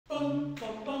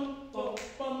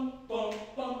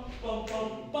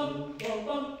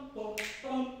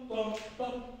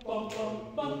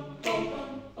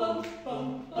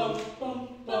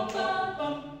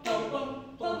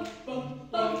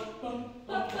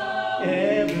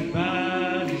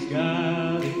Everybody's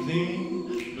got a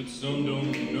thing, but some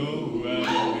don't know how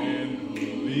to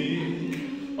handle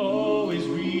it. Always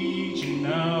reaching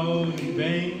out in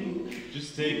vain,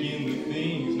 just taking the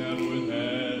things not worth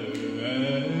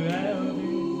having.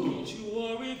 Don't you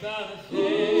worry about a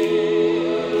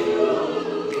thing.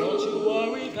 Don't you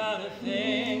worry about a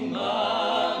thing,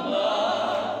 mama.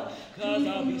 'Cause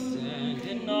I'll be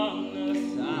standing on the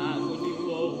side when you're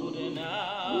holding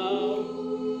out.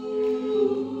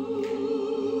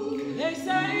 They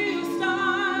say your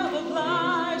style of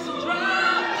life's a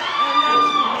drag, and that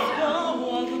you must go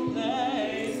other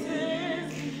places.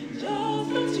 Just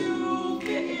that you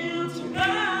fit in so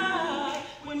bad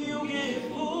when you get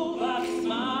fooled by the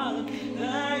smiling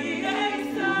they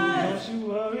say. Don't you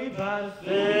worry about a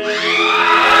thing.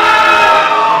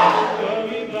 Don't you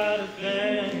worry about a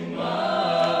thing,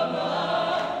 mama.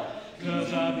 'Cause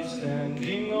I'll be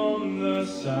standing on the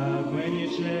side when you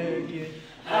check it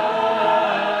out.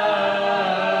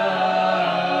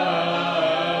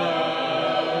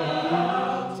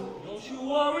 Don't you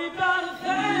worry about a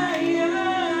thing.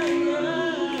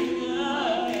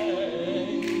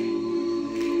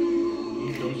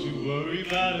 Don't you worry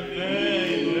about a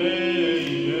thing.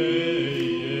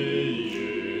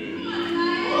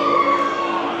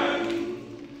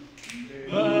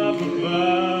 Ba, ba, ba,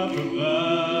 ba, ba,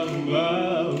 ba.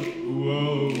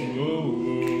 Whoa, whoa,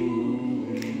 whoa.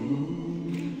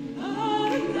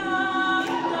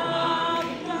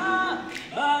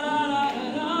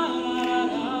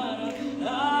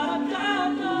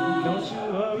 Don't you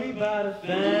worry about a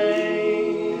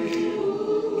thing.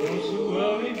 Don't you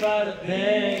worry about a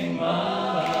thing,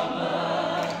 mama.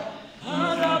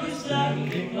 'Cause I'll be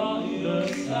standing on the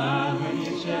side when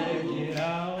you check it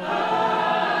out.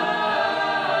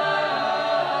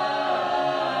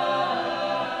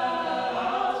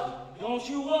 Don't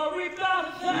you worry about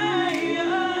a thing.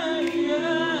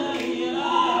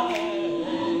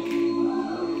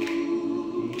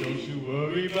 Don't you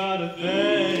worry about a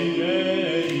thing.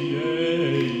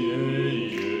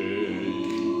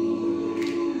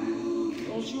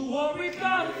 Don't you worry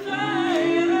about a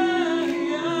thing.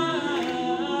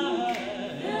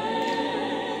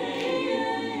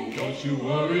 Don't you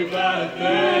worry about a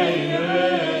thing.